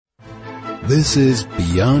This is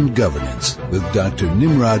Beyond Governance with Dr.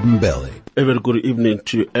 Nimrod Mbele. A very good evening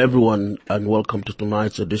to everyone and welcome to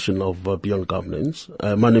tonight's edition of Beyond Governance.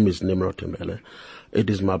 My name is Nimrod Mbele. It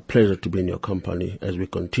is my pleasure to be in your company as we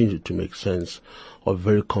continue to make sense of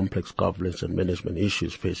very complex governance and management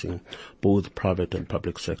issues facing both private and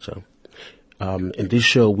public sector. In this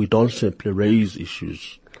show, we don't simply raise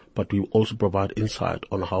issues, but we also provide insight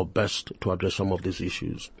on how best to address some of these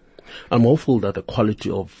issues. I'm hopeful that the quality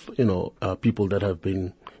of, people that have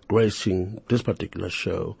been gracing this particular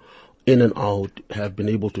show in and out have been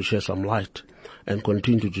able to share some light and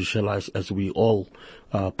continue to share light as we all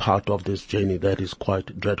are part of this journey that is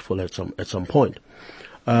quite dreadful at some point.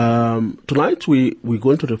 Tonight we're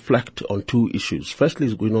going to reflect on two issues.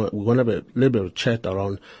 Firstly, we're going to have a little bit of chat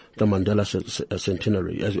around the Mandela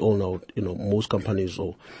centenary. As you all know, most companies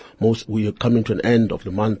we are coming to an end of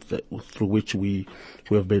the month through which we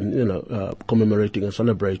have been, commemorating and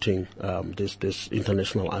celebrating, this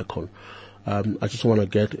international icon. I just want to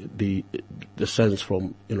get the sense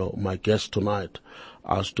from, my guest tonight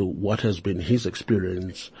as to what has been his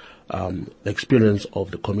experience, the experience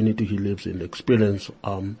of the community he lives in, the experience,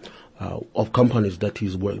 of companies that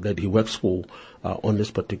he works for, on this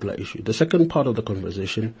particular issue. The second part of the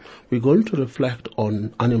conversation, we're going to reflect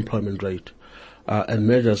on unemployment rate, and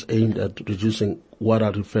measures aimed at reducing what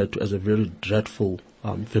are referred to as a very dreadful,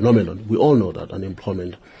 phenomenon. We all know that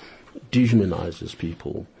unemployment dehumanizes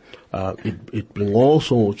people. It brings all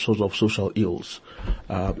sorts of social ills.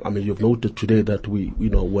 You've noted today that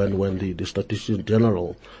when the Statistician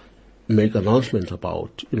General make announcements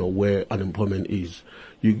about, where unemployment is,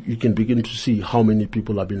 you can begin to see how many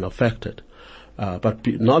people have been affected. But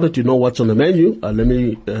now that you know what's on the menu, let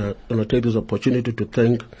me take this opportunity to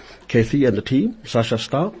thank Kathy and the team, Sasha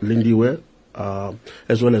Starr, Lindy Ware,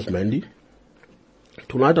 as well as Mandy.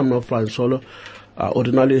 Tonight I'm not flying solo.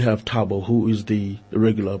 Ordinarily have Thabo, who is the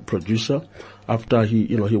regular producer, after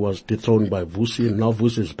he was dethroned by Vusi, and now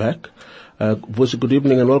Vusi is back. Vusi, good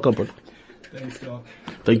evening and welcome. Thanks, Doc.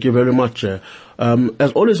 Thank you very much. As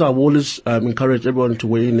always, I will always encourage everyone to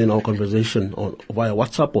weigh in our conversation via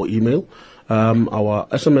WhatsApp or email. Our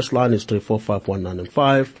SMS line is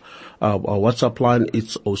 3451995. Our WhatsApp line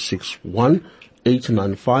is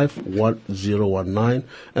 061-895-1019.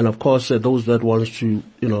 And of course, those that want to,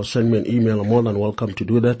 send me an email are more than welcome to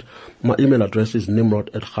do that. My email address is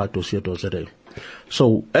nimrod@khato.co.za.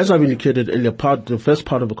 So, as I've indicated earlier, the first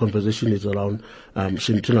part of the conversation is around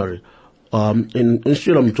centenary. In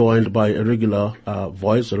studio, I'm joined by a regular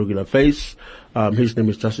voice, a regular face. His name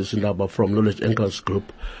is Justice Ndaba from Knowledge Anchors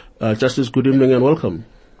Group. Justice, good evening and welcome.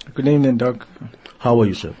 Good evening, Doc. How are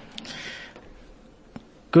you, sir?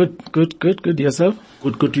 Good. Yourself?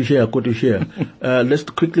 Good to hear. Let's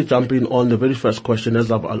quickly jump in on the very first question,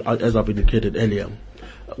 as I've indicated earlier.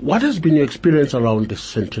 What has been your experience around the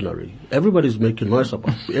centenary? Everybody's making noise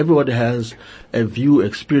about it. Everybody has a view,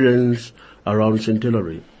 experience around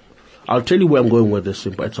centenary. I'll tell you where I'm going with this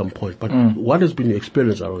at some point, but what has been your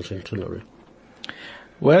experience around centenary?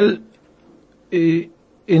 Well, in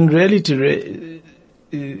reality,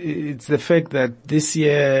 it's the fact that this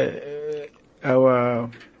year our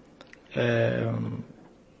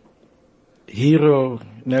hero,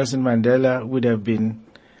 Nelson Mandela, would have been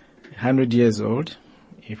 100 years old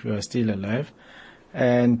if he was still alive.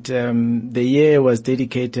 And the year was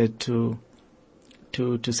dedicated to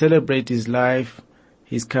celebrate his life,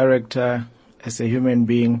 his character as a human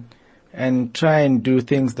being, and try and do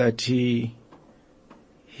things that he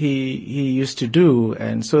used to do,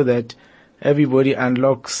 and so that everybody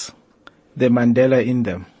unlocks the Mandela in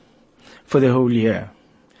them for the whole year.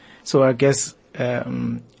 So I guess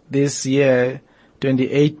this year,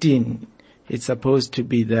 2018, it's supposed to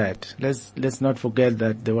be that. Let's not forget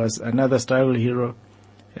that there was another struggle hero,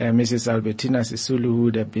 Mrs. Albertina Sisulu, who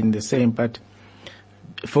would have been the same, but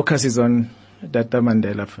focus is on Dr.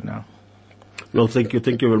 Mandela for now. No, thank you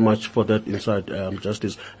very much for that insight,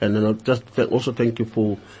 Justice. And then also thank you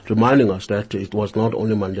for reminding us that it was not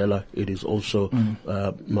only Mandela, it is also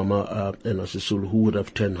Mama Sisulu, who would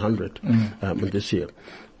have turned 100 this year.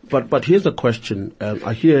 But here's the question.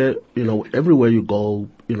 I hear, everywhere you go,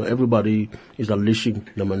 everybody is unleashing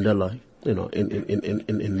the Mandela,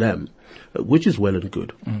 in them, which is well and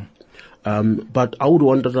good. But I would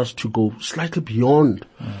want us to go slightly beyond,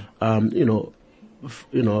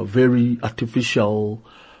 very artificial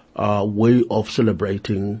way of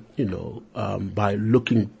celebrating, by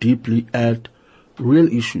looking deeply at real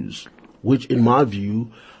issues, which in my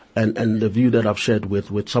view, and the view that I've shared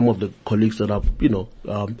with some of the colleagues that I've,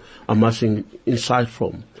 amassing insight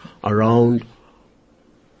from around,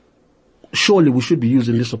 surely we should be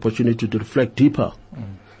using this opportunity to reflect deeper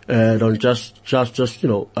and on just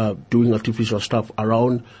doing artificial stuff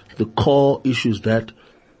around the core issues that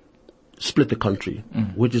split the country,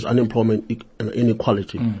 which is unemployment,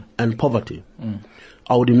 inequality, and poverty.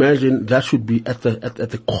 I would imagine that should be at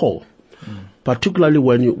the core, particularly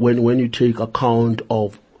when you take account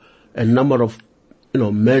of a number of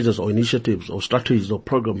measures or initiatives or strategies or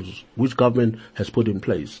programs which government has put in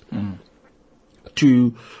place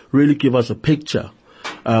to really give us a picture.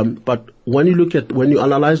 But when you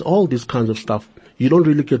analyze all these kinds of stuff, you don't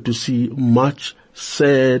really get to see much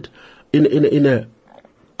said in a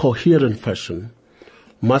coherent fashion,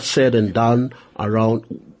 much said and done around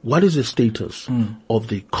what is the status of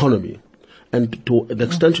the economy, and to the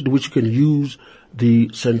extent to which you can use the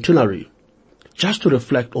centenary just to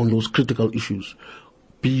reflect on those critical issues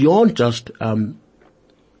beyond just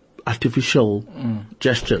artificial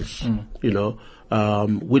gestures,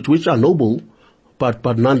 which are noble,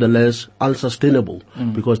 but nonetheless unsustainable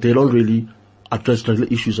because they don't really address the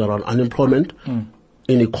issues around unemployment,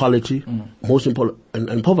 inequality, most important,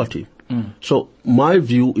 and poverty. So my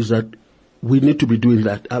view is that we need to be doing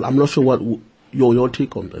that. I'm not sure what your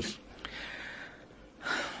take on this.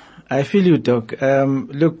 I feel you, Doc.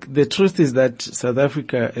 Look, the truth is that South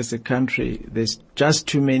Africa as a country, there's just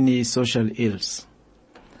too many social ills.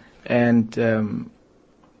 And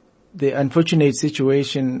the unfortunate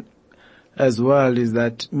situation as well is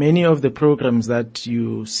that many of the programs that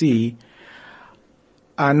you see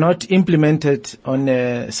are not implemented on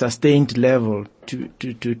a sustained level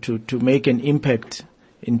to make an impact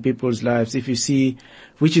in people's lives. If you see,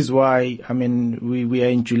 which is why, we are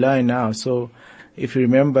in July now, so if you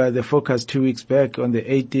remember the focus 2 weeks back on the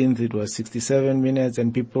 18th, it was 67 minutes,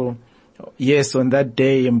 and people, yes, on that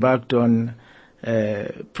day embarked on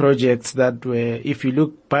projects that were, if you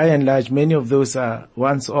look by and large, many of those are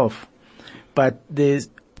once off. But the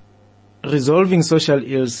resolving social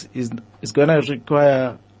ills is going to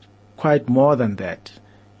require quite more than that,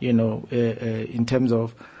 in terms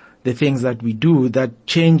of the things that we do that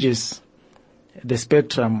changes the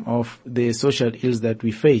spectrum of the social ills that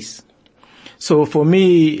we face. So for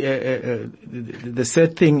me, the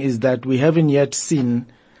sad thing is that we haven't yet seen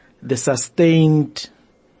the sustained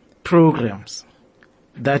programs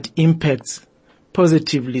that impacts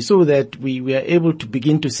positively so that we are able to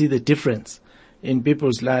begin to see the difference in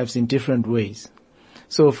people's lives in different ways.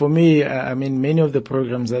 So for me, many of the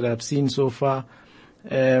programs that I've seen so far,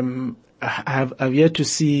 I've yet to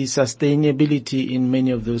see sustainability in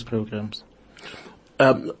many of those programs.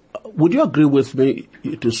 Would you agree with me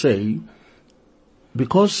to say,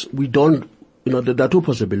 because we don't, there are two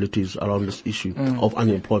possibilities around this issue of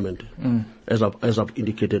unemployment, as I've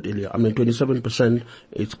indicated earlier. 27%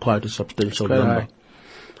 is quite a substantial number.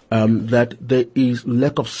 That there is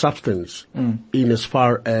lack of substance in as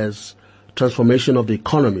far as transformation of the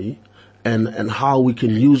economy and how we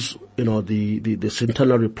can use, the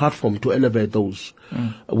centenary platform to elevate those.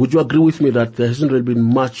 Would you agree with me that there hasn't really been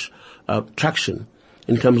much traction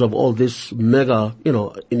in terms of all this mega,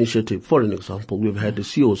 initiative? For an example, we've had the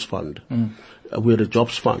CEOs Fund. We had a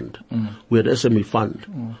Jobs Fund. We had SME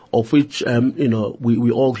Fund, of which,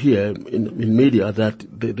 we all hear in media that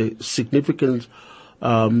the significant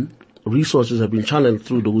resources have been channeled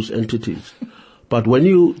through those entities. But when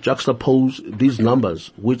you juxtapose these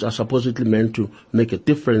numbers, which are supposedly meant to make a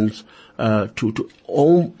difference to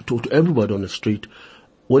everybody on the street,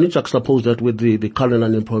 when you juxtapose that with the current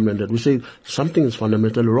unemployment, that we say something is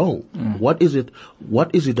fundamentally wrong. What is it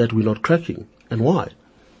that we're not cracking, and why?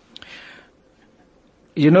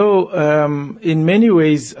 In many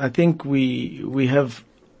ways, I think we have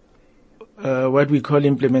what we call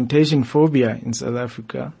implementation phobia in South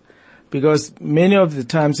Africa, because many of the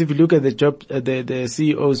times, if you look at the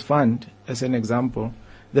CEO's Fund as an example,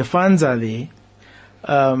 the funds are there.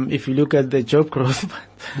 If you look at the job growth,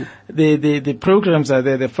 the programs are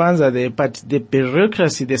there, the funds are there, but the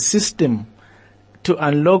bureaucracy, the system to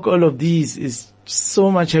unlock all of these is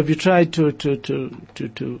so much. Have you tried to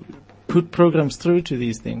put programs through to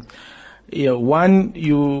these things?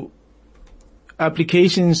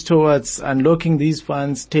 Applications towards unlocking these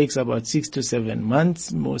funds takes about 6 to 7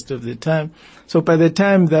 months most of the time. So by the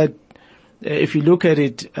time that, if you look at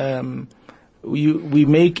it, we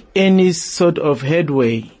make any sort of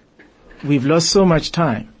headway, we've lost so much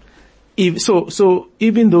time. So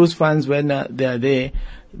even those funds, when they are there,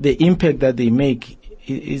 the impact that they make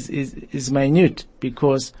is minute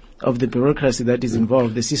because of the bureaucracy that is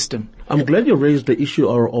involved, the system. I'm glad you raised the issue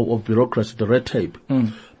of bureaucracy, the red tape,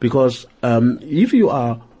 because if you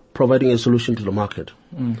are providing a solution to the market,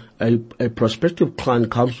 a prospective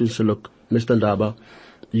client comes to you and say, look, Mr. Ndaba,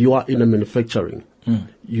 you are in a manufacturing.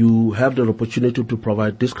 You have the opportunity to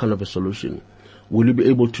provide this kind of a solution. Will you be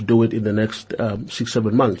able to do it in the next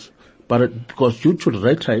 6-7 months? But because due to the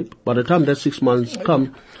red tape, by the time that 6 months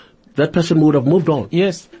come, that person would have moved on.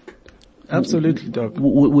 Yes, absolutely, Doc.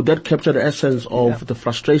 Would that capture the essence of the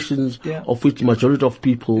frustrations of which the majority of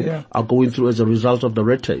people are going through as a result of the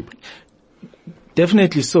red tape?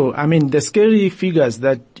 Definitely so. I mean, the scary figures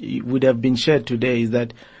that would have been shared today is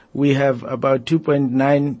that we have about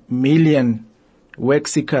 2.9 million work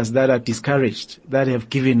seekers that are discouraged, that have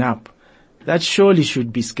given up. That surely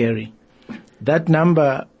should be scary. That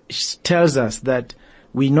number tells us that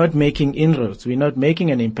we're not making inroads, we're not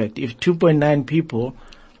making an impact. If 2.9 people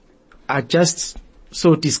are just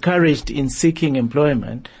so discouraged in seeking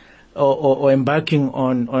employment or embarking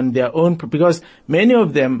on their own, because many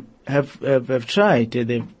of them have tried,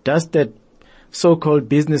 they've dusted so-called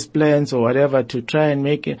business plans or whatever to try and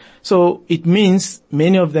make it. So it means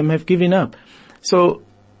many of them have given up. So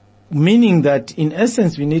meaning that in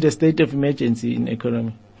essence we need a state of emergency in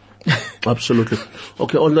economy. Absolutely.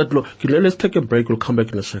 Okay, on that note, let's take a break. We'll come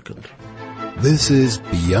back in a second. This is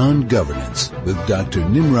Beyond Governance with Dr.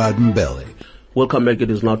 Nimrod Mbele. Welcome back. It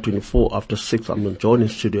is now 24 after 6. I'm joined in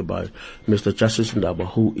studio by Mr. Justice Ndaba,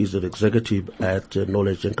 who is an executive at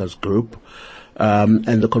Knowledge Anchors Group.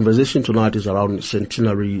 And the conversation tonight is around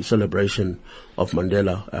centenary celebration of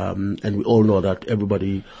Mandela. And we all know that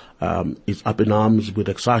everybody is up in arms with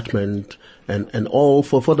excitement and all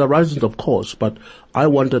for the rising, of course. But I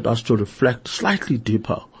wanted us to reflect slightly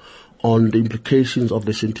deeper on the implications of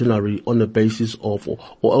the centenary on the basis of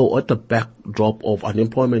or at the backdrop of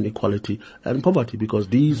unemployment, equality and poverty, because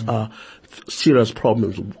these are serious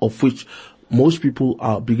problems of which most people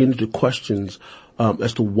are beginning to question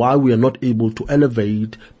as to why we are not able to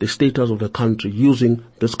elevate the status of the country using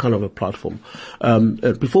this kind of a platform.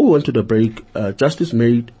 Before we went to the break, Justice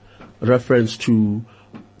made reference to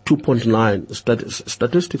 2.9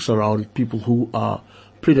 statistics around people who are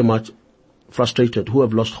pretty much frustrated, who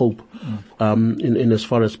have lost hope in as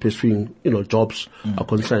far as pursuing jobs are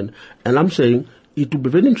concerned. And I'm saying it would be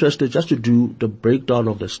very interesting just to do the breakdown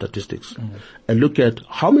of the statistics and look at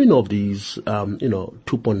how many of these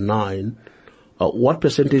 2.9 what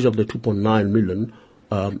percentage of the 2.9 million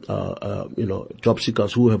job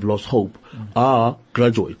seekers who have lost hope are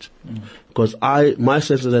graduates. Because my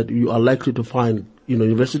sense is that you are likely to find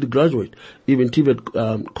university graduate, even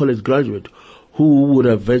TVET college graduate, who would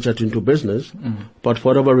have ventured into business, but for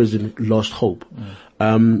whatever reason lost hope.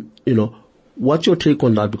 What's your take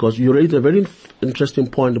on that? Because you raised a very interesting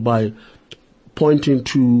point by pointing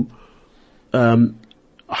to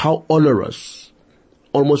how onerous,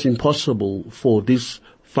 almost impossible for these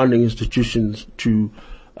funding institutions to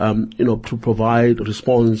provide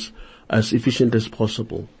response as efficient as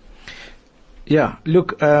possible. Yeah,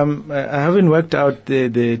 look, I haven't worked out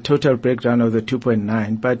the total breakdown of the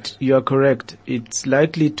 2.9, but you are correct. It's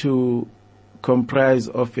likely to comprise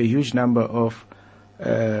of a huge number of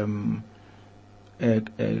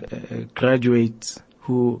graduates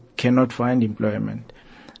who cannot find employment,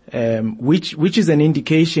 which is an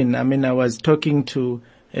indication. I mean, I was talking to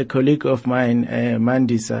a colleague of mine,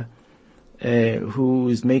 Mandisa, who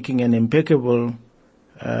is making an impeccable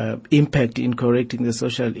impact in correcting the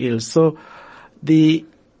social ills. So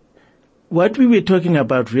what we were talking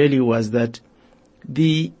about really was that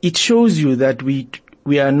it shows you that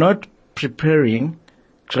we are not preparing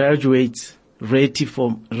graduates ready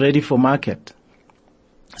for market.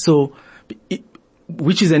 So,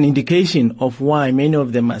 which is an indication of why many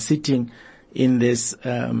of them are sitting in this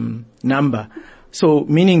number. So,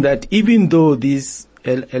 meaning that even though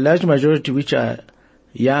a large majority which are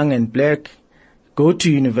young and black go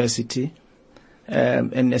to university,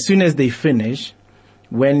 and as soon as they finish,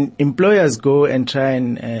 when employers go and try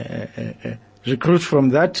and recruit from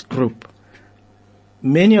that group,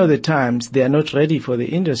 many of the times they are not ready for the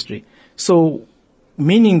industry. So,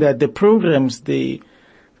 meaning that the programs, the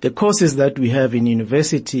courses that we have in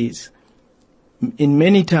universities, in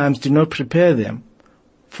many times do not prepare them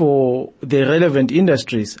for the relevant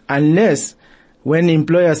industries, unless when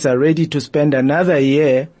employers are ready to spend another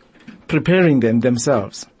year preparing them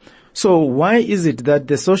themselves. So why is it that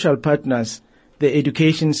the social partners, the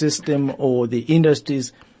education system or the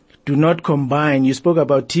industries do not combine? You spoke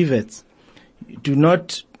about TVETs. Do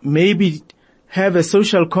not maybe have a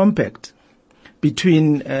social compact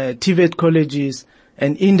between TVET colleges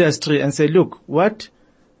and industry and say, look, what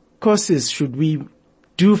courses should we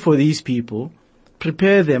do for these people?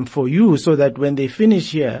 Prepare them for you so that when they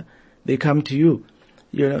finish here, they come to you.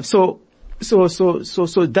 So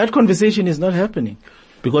that conversation is not happening.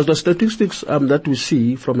 Because the statistics that we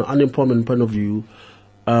see from an unemployment point of view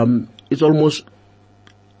it's almost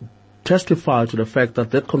testify to the fact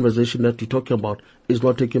that that conversation that you're talking about is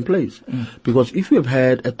not taking place. Because if you have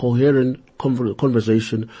had a coherent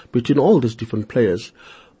conversation between all these different players,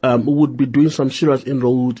 we would be doing some serious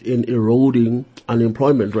inroads in eroding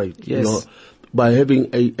unemployment rate. Yes. You know, by having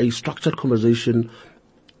a structured conversation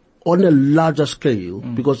on a larger scale,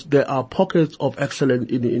 because there are pockets of excellence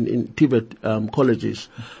in TVET colleges,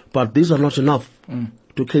 but these are not enough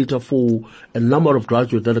to cater for a number of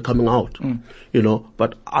graduates that are coming out. You know,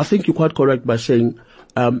 but I think you're quite correct by saying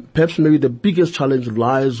perhaps maybe the biggest challenge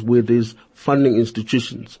lies with these funding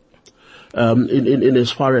institutions in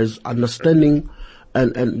as far as understanding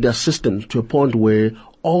and their systems to a point where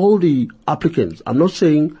all the applicants, I'm not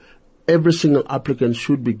saying every single applicant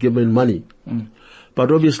should be given money,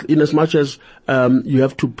 but obviously in as much as you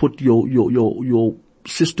have to put your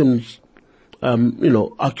systems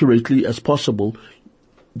accurately as possible,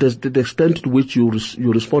 the extent to which you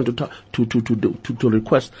respond to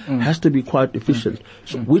requests has to be quite efficient.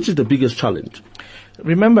 So which is the biggest challenge?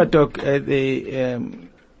 Remember, Doc,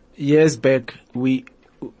 years back,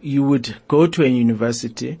 you would go to a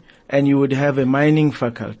university and you would have a mining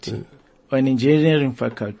faculty or an engineering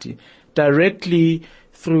faculty directly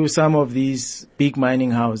through some of these big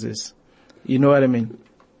mining houses. You know what I mean?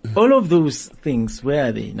 All of those things, where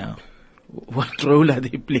are they now? What role are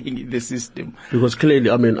they playing in the system? Because clearly,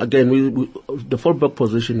 I mean, again, the fallback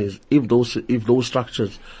position is if those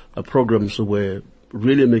structures, programs were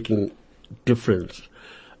really making difference,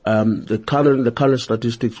 the current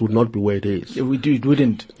statistics would not be where it is. It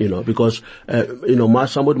wouldn't. You know, because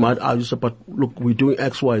somebody might argue, but look, we're doing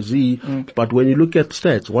X, Y, Z. But when you look at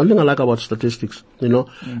stats, one thing I like about statistics,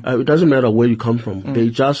 it doesn't matter where you come from; they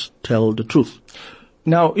just tell the truth.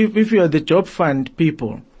 Now, if you are the job fund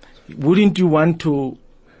people, wouldn't you want to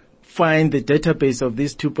find the database of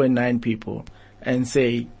these 2.9 people and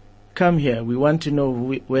say, come here, we want to know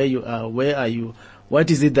where you are, where are you, what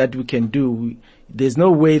is it that we can do? There's no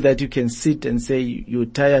way that you can sit and say you're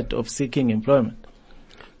tired of seeking employment.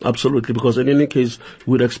 Absolutely, because in any case,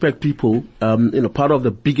 we'd expect people, part of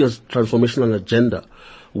the biggest transformational agenda,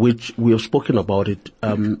 which we have spoken about it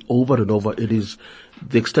over and over, it is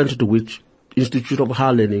the extent to which institutes of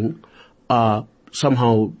higher learning are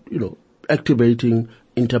somehow, activating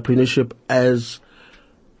entrepreneurship as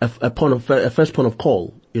a first point of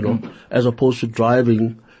call, as opposed to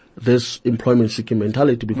driving this employment seeking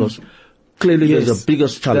mentality, because clearly there's a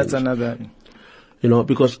biggest challenge. That's another.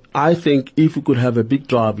 Because I think if we could have a big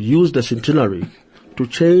drive, use the centenary to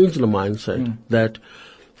change the mindset that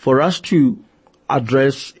for us to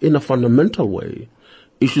address in a fundamental way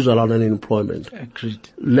issues around unemployment. Agreed.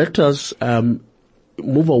 Let us,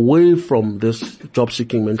 move away from this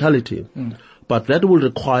job-seeking mentality, but that will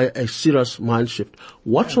require a serious mind shift.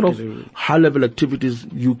 What sort of high-level activities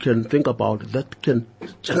you can think about that can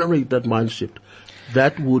generate that mind shift,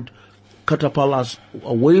 that would catapult us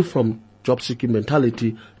away from job-seeking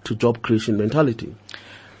mentality to job creation mentality?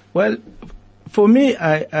 Well, for me,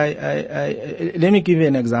 let me give you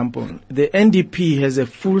an example. The NDP has a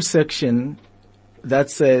full section that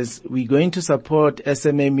says we're going to support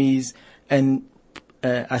SMMEs and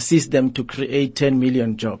assist them to create 10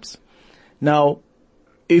 million jobs. Now,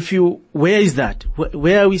 where is that?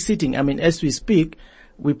 Where are we sitting? I mean, as we speak,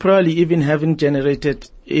 we probably even haven't generated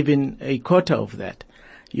even a quarter of that.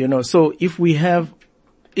 So if we have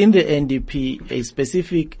in the NDP a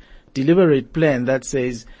specific deliberate plan that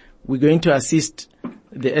says we're going to assist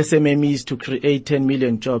the SMMEs to create 10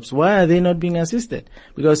 million jobs, why are they not being assisted?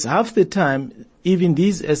 Because half the time, even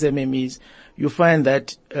these SMMEs, you find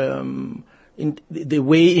that in the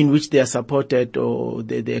way in which they are supported or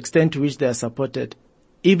the extent to which they are supported,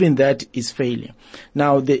 even that is failure.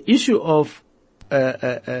 Now, the issue of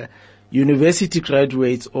university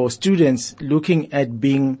graduates or students looking at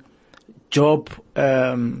being job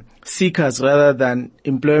seekers rather than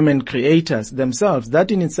employment creators themselves,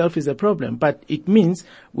 that in itself is a problem. But it means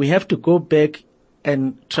we have to go back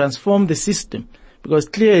and transform the system, because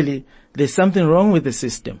clearly there's something wrong with the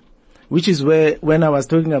system. Which is where, when I was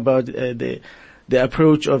talking about the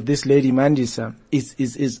approach of this lady Mandisa,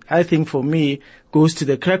 is I think for me goes to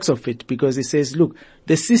the crux of it, because it says, look,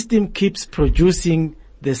 the system keeps producing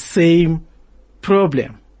the same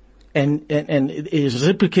problem, and is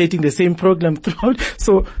replicating the same problem throughout.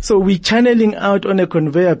 So we're channeling out on a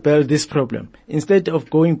conveyor belt this problem instead of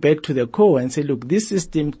going back to the core and say, look, this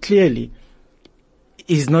system clearly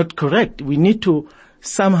is not correct. We need to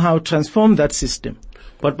somehow transform that system.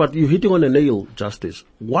 But you're hitting on a nail, Justice.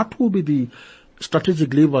 What will be the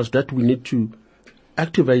strategic levers that we need to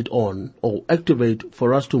activate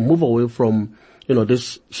for us to move away from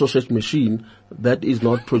this sausage machine that is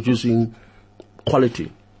not producing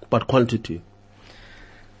quality, but quantity?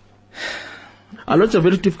 I know it's a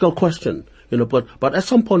very difficult question, but at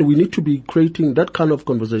some point we need to be creating that kind of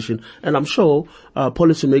conversation, and I'm sure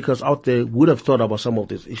policymakers out there would have thought about some of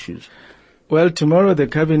these issues. Well, tomorrow the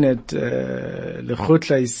cabinet,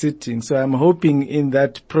 Lekgotla is sitting, so I'm hoping in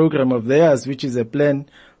that program of theirs, which is a plan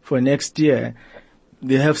for next year,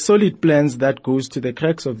 they have solid plans that goes to the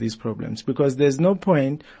crux of these problems, because there's no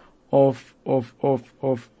point of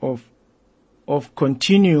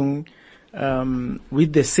continuing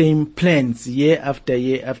with the same plans year after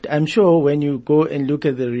year after. I'm sure when you go and look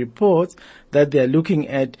at the reports that they're looking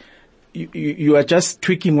at, you are just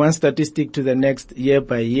tweaking one statistic to the next year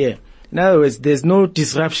by year. In other words, there's no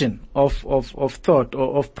disruption of thought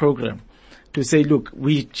or of program to say, look,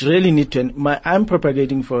 we really need to, I'm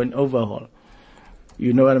propagating for an overhaul.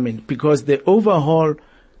 You know what I mean? Because the overhaul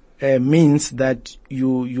means that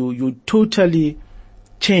you totally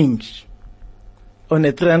change on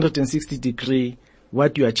a 360-degree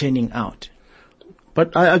what you are churning out.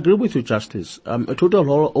 But I agree with you, Justice. A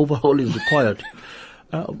total overhaul is required.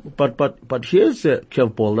 But here's a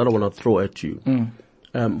curveball that I want to throw at you.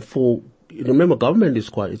 Remember, government is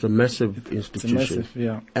it's a massive institution.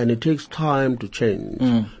 And it takes time to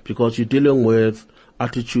change because you're dealing with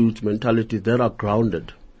attitudes, mentalities that are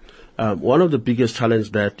grounded. One of the biggest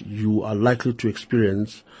challenges that you are likely to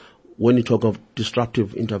experience when you talk of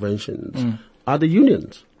disruptive interventions are the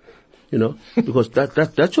unions, because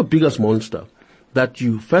that's your biggest monster that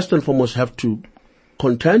you first and foremost have to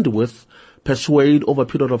contend with, persuade over a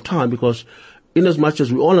period of time, because in as much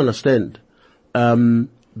as we all understand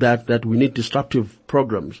that we need disruptive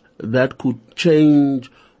programs that could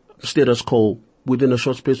change status quo within a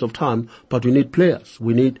short space of time, but we need players.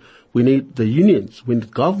 We need the unions. We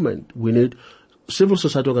need government. We need civil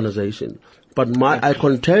society organization. But I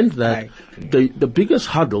contend that the biggest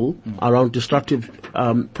hurdle around disruptive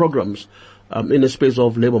programs in the space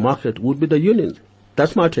of labor market would be the unions.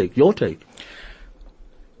 That's my take. Your take?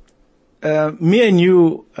 Me and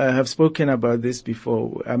you have spoken about this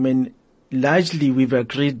before. I mean, largely we've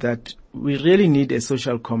agreed that we really need a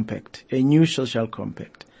social compact, a new social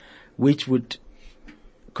compact, which would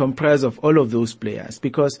comprise of all of those players,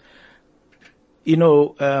 because,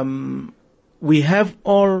 we have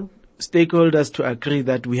all stakeholders to agree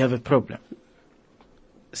that we have a problem.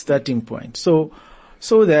 Starting point. So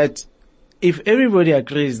that if everybody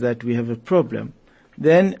agrees that we have a problem,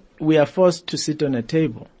 then we are forced to sit on a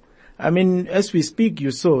table. I mean, as we speak, you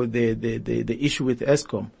saw the issue with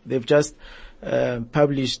Eskom. They've just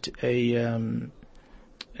published on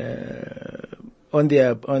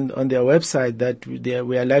their website that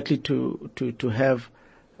we are likely to have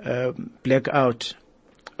blackout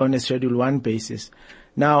on a Schedule 1 basis.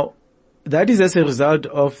 Now, that is as a result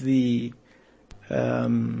of the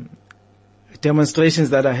demonstrations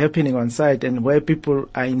that are happening on site, and where people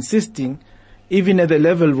are insisting, even at the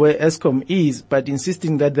level where Eskom is, but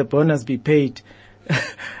insisting that the bonus be paid.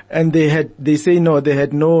 And they say no, they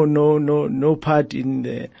had no part in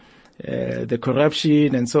the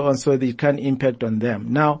corruption and so on, so they can't impact on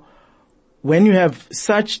them. Now, when you have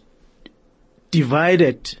such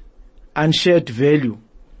divided, unshared value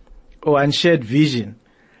or unshared vision,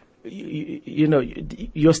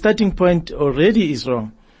 your starting point already is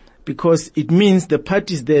wrong, because it means the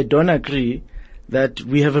parties there don't agree that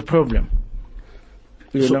we have a problem.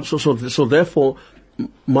 So therefore,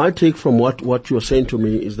 my take from what you're saying to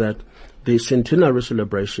me is that the centenary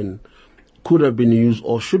celebration could have been used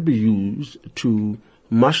or should be used to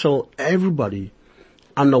marshal everybody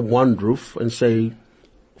under one roof and say,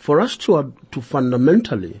 for us to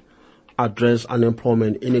fundamentally address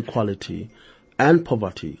unemployment, inequality, and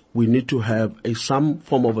poverty, we need to have some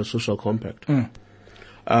form of a social compact.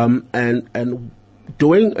 And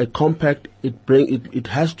doing a compact, it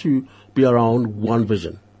has to be around one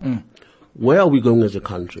vision. Where are we going as a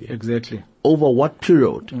country? Exactly. Over what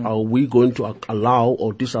period are we going to allow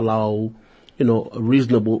or disallow,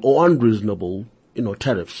 reasonable or unreasonable,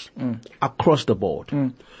 tariffs across the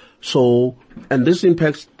board? So, and this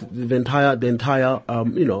impacts the entire,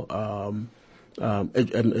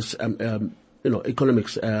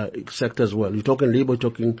 economics sector as well. You're talking labor, you're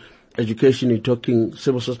talking education, you're talking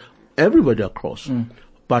civil society, everybody across.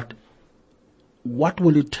 But what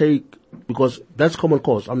will it take? Because that's common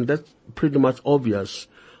cause. I mean, that's pretty much obvious.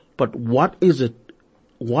 But what is it?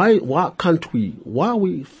 Why can't we? Why are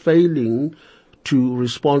we failing to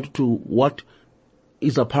respond to what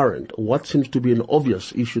is apparent? What seems to be an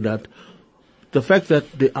obvious issue, that the fact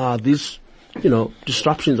that there are these,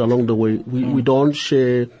 disruptions along the way, we don't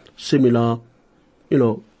share similar,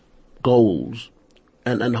 goals,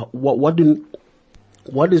 and what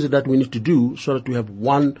is it that we need to do so that we have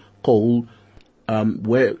one goal,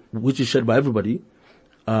 which is shared by everybody,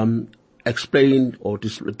 explained or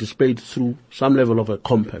displayed through some level of a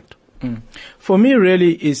compact? For me,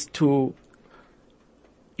 really, is to,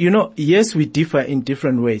 yes, we differ in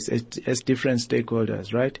different ways as different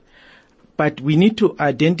stakeholders, right? But we need to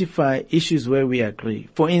identify issues where we agree.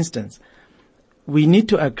 For instance, we need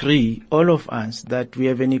to agree, all of us, that we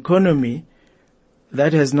have an economy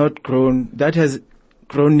that has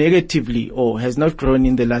grown negatively or has not grown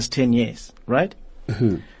in the last 10 years, right?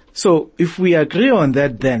 Mm-hmm. So if we agree on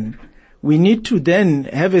that, then we need to then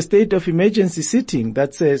have a state of emergency sitting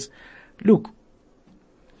that says, look,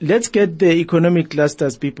 let's get the economic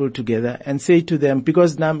clusters people together and say to them,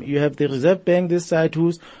 because now you have the Reserve Bank this side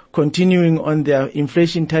who's continuing on their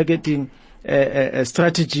inflation targeting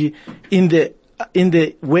strategy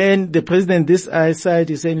when the president this side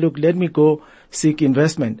is saying, look, let me go seek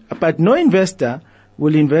investment. But no investor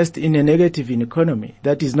will invest in a negative economy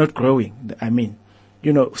that is not growing.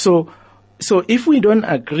 So if we don't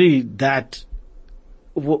agree that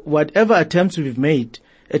whatever attempts we've made,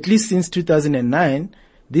 at least since 2009,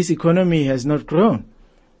 this economy has not grown.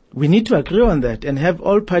 We need to agree on that and have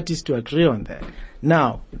all parties to agree on that.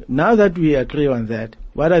 Now that we agree on that,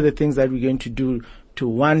 what are the things that we're going to do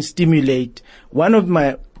to stimulate? One of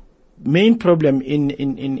my main problem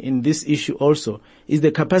in this issue also is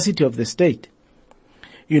the capacity of the state.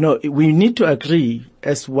 We need to agree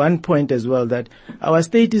as one point as well that our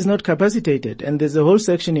state is not capacitated, and there's a whole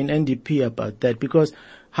section in NDP about that, because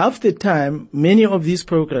half the time many of these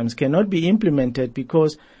programs cannot be implemented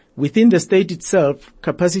because within the state itself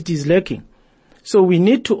capacity is lacking. So we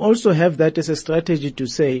need to also have that as a strategy to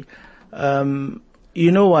say,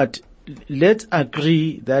 let's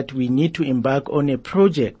agree that we need to embark on a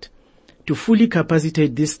project to fully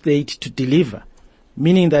capacitate this state to deliver,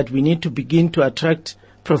 meaning that we need to begin to attract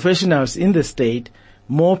professionals in the state,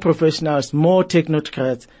 more professionals, more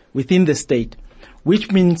technocrats within the state,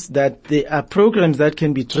 which means that there are programs that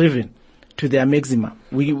can be driven to their maximum.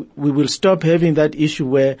 We will stop having that issue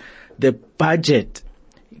where the budget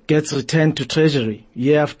gets returned to Treasury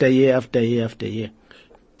year after year after year after year.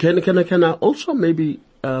 Can I also maybe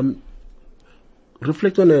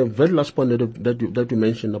reflect on a very last point that you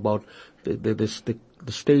mentioned about the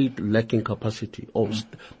state lacking capacity, or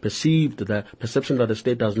perception that the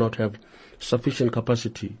state does not have sufficient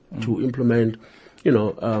capacity to implement,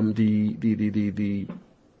 the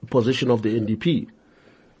position of the NDP.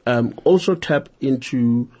 Also tap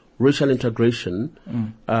into racial integration,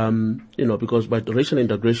 because by racial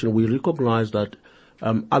integration we recognize that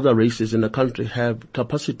other races in the country have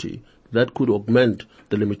capacity that could augment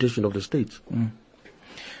the limitation of the states.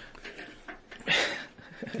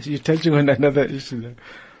 You're touching on another issue.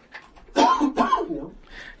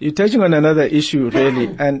 You're touching on another issue,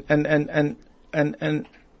 really, and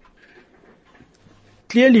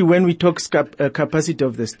clearly, when we talk capacity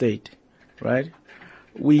of the state, right,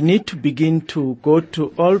 we need to begin to go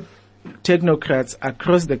to all technocrats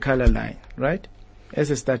across the color line, right,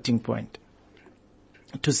 as a starting point,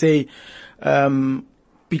 to say,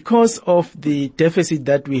 because of the deficit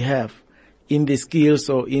that we have in the skills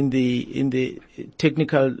or in the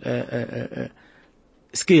technical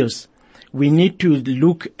skills, we need to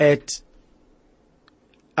look at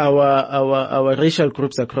our racial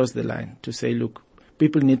groups across the line to say, look,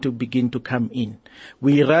 people need to begin to come in.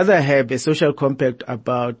 We rather have a social compact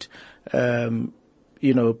about,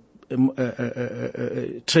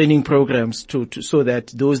 training programs so that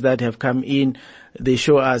those that have come in, they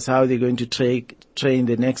show us how they're going to train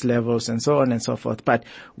the next levels and so on and so forth. But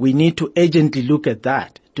we need to urgently look at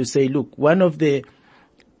that to say, look, one of the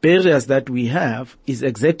barriers that we have is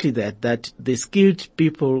exactly that the skilled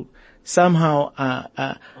people somehow are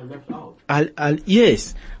left out.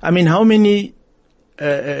 Yes. I mean, how many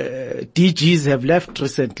DGs have left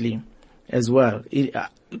recently as well,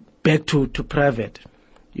 back to private,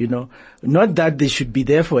 not that they should be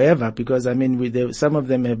there forever, because I mean, some of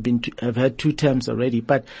them have had 2 terms already,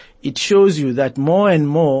 but it shows you that more and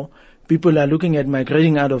more people are looking at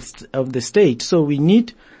migrating out of the state. So we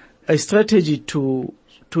need a strategy to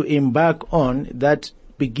embark on that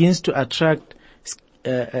begins to attract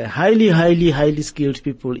highly skilled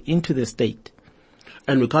people into the state.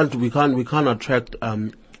 And we can't attract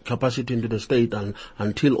capacity into the state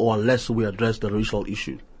until or unless we address the racial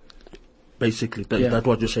issue. Basically, that's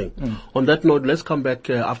what you're saying. On that note, let's come back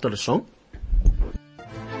after the song.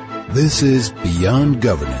 This is Beyond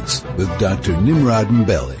Governance with Dr. Nimrod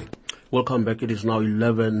Mbele. Welcome back. It is now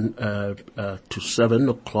 11 to 7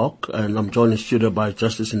 o'clock, and I'm joined in studio by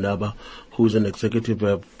Justice Ndaba, who is an executive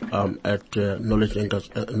at Knowledge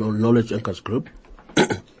Anchors Group.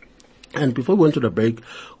 And before we went to the break,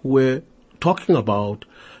 we're talking about,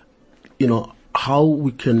 how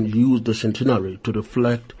we can use the centenary to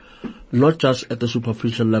reflect not just at the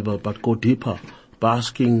superficial level, but go deeper by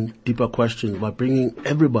asking deeper questions, by bringing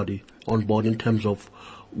everybody on board in terms of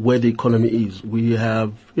where the economy is. We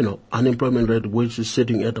have, unemployment rate which is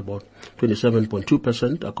sitting at about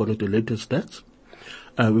 27.2% according to the latest stats.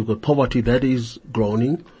 We've got poverty that is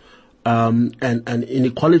growing, and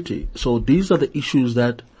inequality. So these are the issues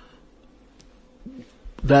that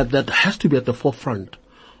has to be at the forefront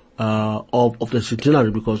of the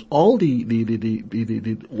centenary, because all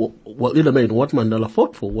what Mandela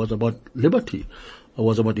fought for was about liberty,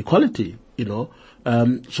 was about equality,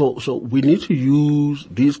 So we need to use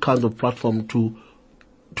these kinds of platforms to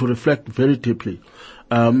reflect very deeply.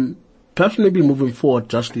 Perhaps maybe moving forward,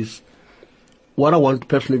 Justice, what I want to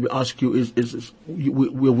perhaps maybe ask you is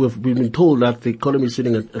we've been told that the economy is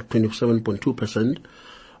sitting at 27.2%,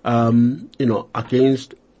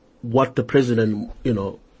 against what the president,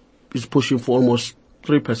 is pushing for almost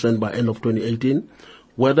 3% by end of 2018.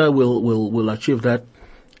 Whether we'll achieve that,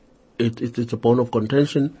 it's a point of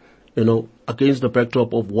contention, against the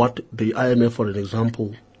backdrop of what the IMF, for an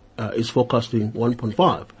example, is forecasting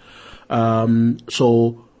 1.5.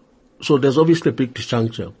 So there's obviously a big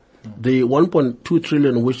disjuncture. The 1.2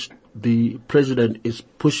 trillion which the president is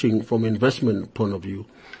pushing from investment point of view,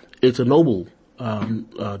 it's a noble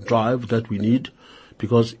drive that we need,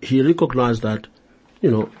 because he recognized that,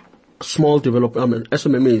 small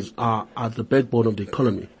SMMEs are the backbone of the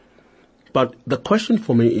economy. But the question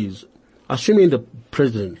for me is, assuming the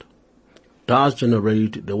president does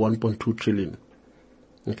generate the 1.2 trillion,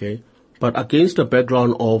 okay, but against the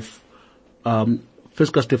background of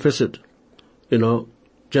fiscal deficit,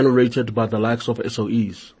 generated by the likes of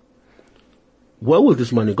SOEs, where will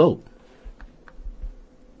this money go?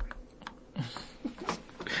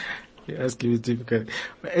 You're asking me difficult.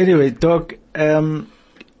 But anyway, Doc,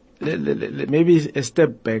 maybe a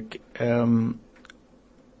step back.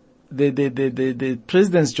 The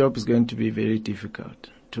president's job is going to be very difficult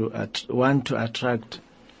to attract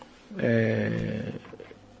the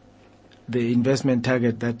investment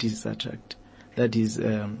target that is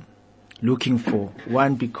looking for.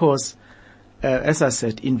 One, because as I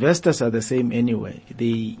said, investors are the same anyway.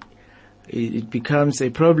 It becomes a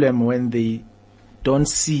problem when they don't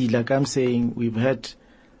see, like I'm saying, we've had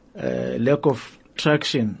lack of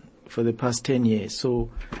traction for the past 10 years. So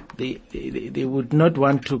they would not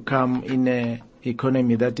want to come in an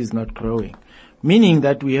economy that is not growing. Meaning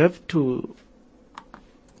that we have to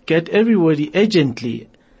get everybody urgently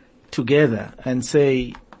together and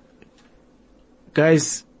say,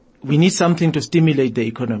 guys, we need something to stimulate the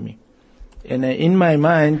economy. And in my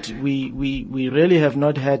mind, we really have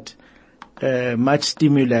not had much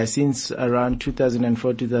stimulus since around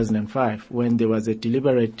 2004, 2005, when there was a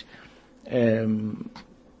deliberate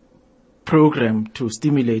program to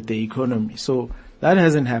stimulate the economy. So that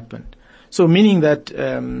hasn't happened. So meaning that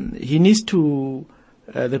he needs to,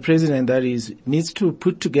 the president that is, needs to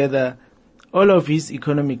put together all of his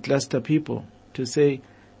economic cluster people to say,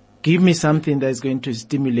 give me something that's going to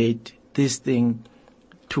stimulate this thing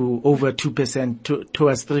to over 2%,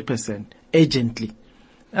 towards 3%, urgently.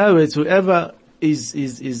 In other words, whoever is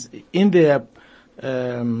in their,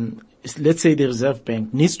 let's say the Reserve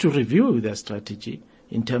Bank, needs to review their strategy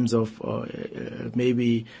in terms of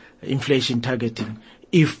maybe inflation targeting,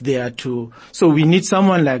 if they are to. So we need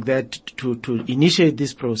someone like that to initiate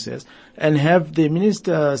this process and have the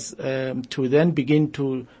ministers to then begin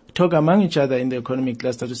to talk among each other in the economic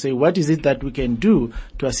cluster to say, what is it that we can do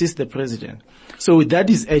to assist the president? So that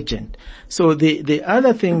is urgent. So the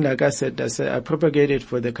other thing, like I said, I propagated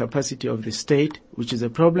for the capacity of the state, which is a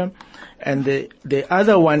problem. And the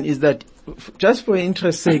other one is that, just for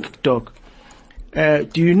interest's sake, Doc, do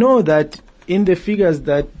you know that in the figures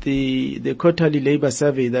that the quarterly labor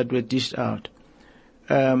survey that were dished out,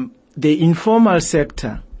 the informal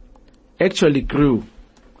sector actually grew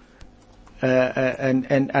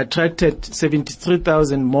and attracted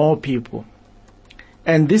 73,000 more people.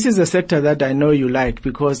 And this is a sector that I know you like,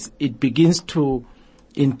 because it begins to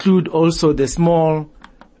include also the small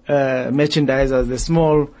merchandisers, the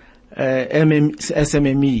small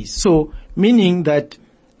SMMEs. So meaning that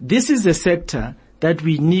this is a sector that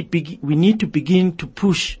we need to begin to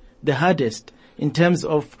push the hardest in terms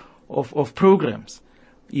of programs,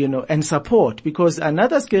 and support. Because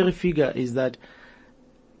another scary figure is that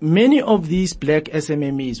many of these black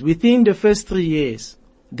SMMEs, within the first 3 years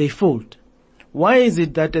they fold. Why is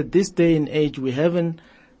it that at this day and age we haven't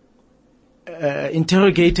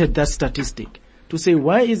interrogated that statistic to say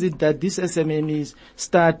why is it that these SMMEs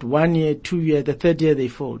start 1 year, 2 years, the third year they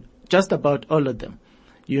fold? Just about all of them,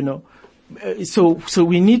 So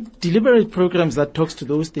we need deliberate programs that talks to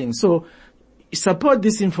those things. So support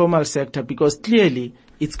this informal sector because clearly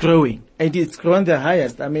it's growing and it's grown the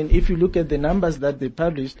highest. I mean, if you look at the numbers that they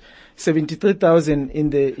published, 73,000 in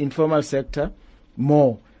the informal sector,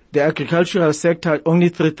 more. The agricultural sector, only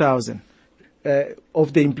 3,000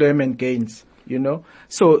 of the employment gains,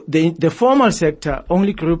 So the formal sector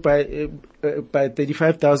only grew by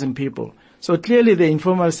 35,000 people. So clearly the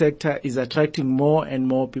informal sector is attracting more and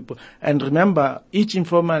more people. And remember, each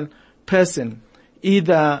informal person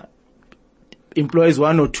either employs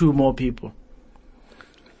one or two more people.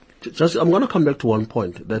 I'm going to come back to one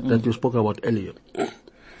point that you spoke about earlier.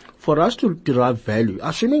 For us to derive value,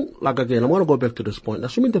 assuming, I'm going to go back to this point,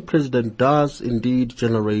 assuming the president does indeed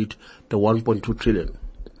generate the 1.2 trillion,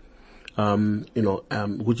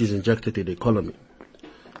 which is injected in the economy.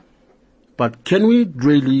 But can we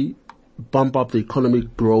really bump up the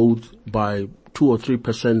economic growth by 2 or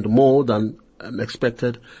 3% more than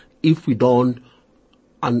expected if we don't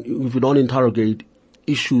interrogate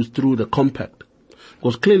issues through the compact?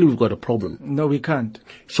 Because clearly we've got a problem. No, we can't.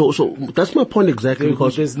 So that's my point exactly.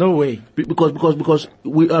 Because there's no way. Because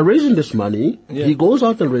we are raising this money. Yeah. He goes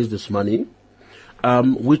out and raises this money,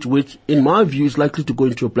 which in my view is likely to go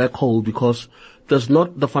into a black hole because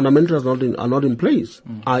the fundamentals are not in place.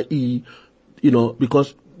 I.e.,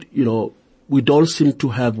 because we don't seem to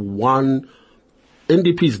have one.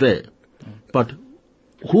 NDP is there, but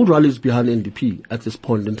who rallies behind NDP at this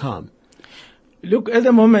point in time? Look, at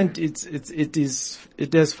the moment, it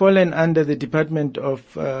has fallen under the Department of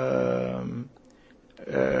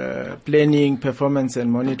Planning, Performance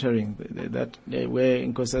and Monitoring, that where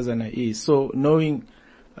Nkosazana is. So, knowing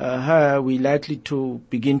her, we're likely to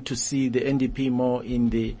begin to see the NDP more in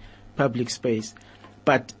the public space.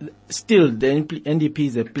 But still, the NDP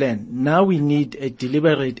is a plan. Now we need a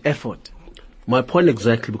deliberate effort. My point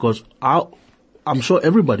exactly, because I'm sure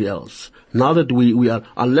everybody else, now that we are,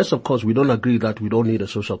 unless of course we don't agree that we don't need a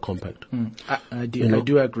social compact. I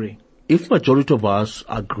do agree. If majority of us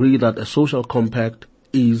agree that a social compact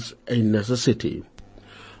is a necessity,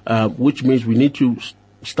 which means we need to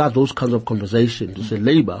start those kinds of conversations to say,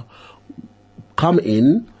 Labour, come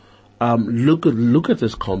in, look at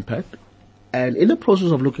this compact, and in the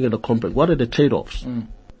process of looking at the compact, what are the trade-offs? And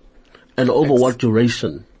over what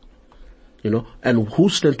duration? And who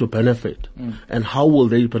stand to benefit? And how will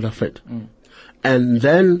they benefit? And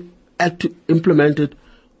then implement it,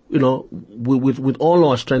 with all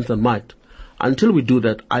our strength and might. Until we do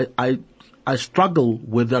that, I struggle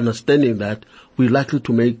with the understanding that we're likely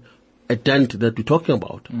to make a dent that we're talking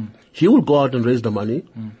about. He will go out and raise the money,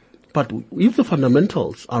 but if the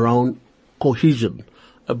fundamentals around cohesion,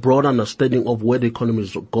 a broad understanding of where the economy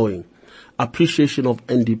is going, appreciation of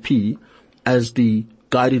NDP as the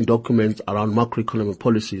guiding documents around macroeconomic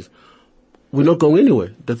policies, we're not going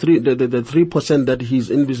anywhere. The 3% that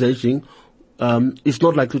he's envisaging is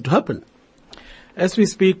not likely to happen. As we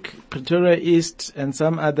speak, Pretoria East and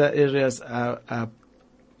some other areas are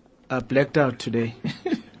blacked out today.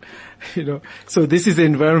 So this is the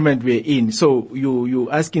environment we're in. So you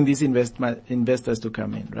asking these investors to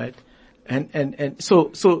come in, right? And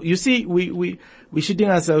so you see, we're shooting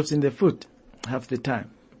ourselves in the foot half the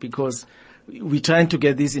time because we're trying to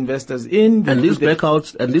get these investors in. And these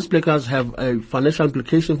blackouts have a financial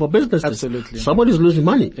implication for businesses. Absolutely. Somebody's losing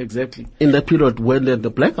money. Exactly. In that period when they're the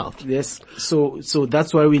blackout. Yes. So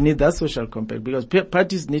that's why we need that social compact, because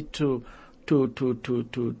parties need to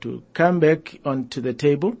come back onto the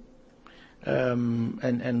table,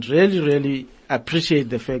 and really appreciate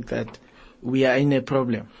the fact that we are in a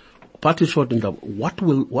problem. Parties shorting up. What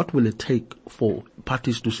will it take for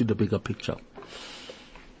parties to see the bigger picture?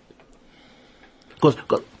 Because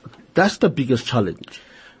that's the biggest challenge,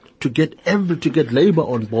 to get Labour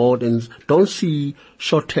on board and don't see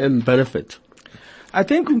short-term benefit. I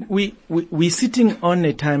think we're sitting on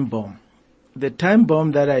a time bomb. The time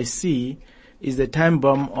bomb that I see is the time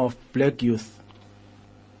bomb of black youth.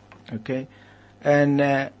 Okay, and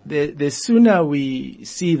the sooner we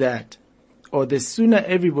see that, or the sooner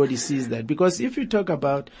everybody sees that, because if you talk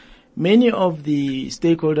about many of the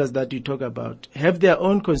stakeholders that you talk about have their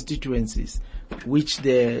own constituencies, which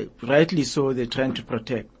they rightly so they're trying to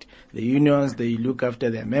protect. The unions, they look after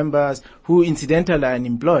their members who incidentally are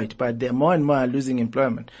unemployed, but they're more and more are losing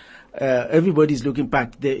employment. Everybody's looking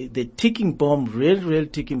back. The ticking bomb, real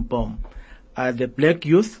ticking bomb, are the black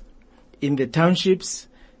youth in the townships,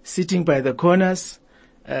 sitting by the corners,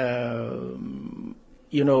 having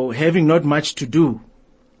not much to do,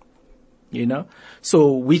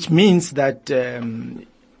 So, which means that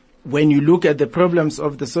when you look at the problems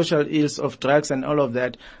of the social ills of drugs and all of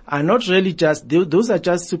that, are not really those are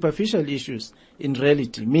just superficial issues in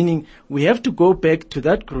reality, meaning we have to go back to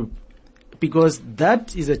that group because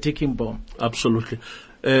that is a ticking bomb. Absolutely.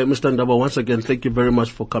 Mr. Ndaba, once again, thank you very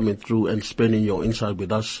much for coming through and spending your insight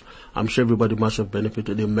with us. I'm sure everybody must have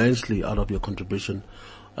benefited immensely out of your contribution.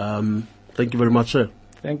 Thank you very much, sir.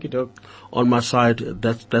 Thank you, Doc. On my side,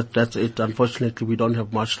 that's it. Unfortunately, we don't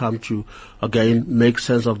have much time to, again, make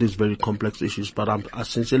sense of these very complex issues, but I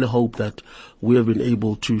sincerely hope that we have been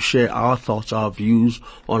able to share our thoughts, our views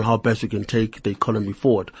on how best we can take the economy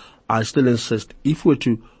forward. I still insist, if we're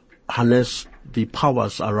to harness the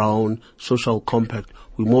powers around social compact,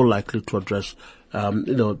 we're more likely to address,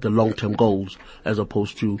 the long-term goals as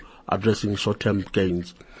opposed to addressing short-term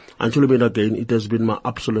gains. Until we meet again, it has been my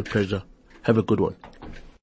absolute pleasure. Have a good one.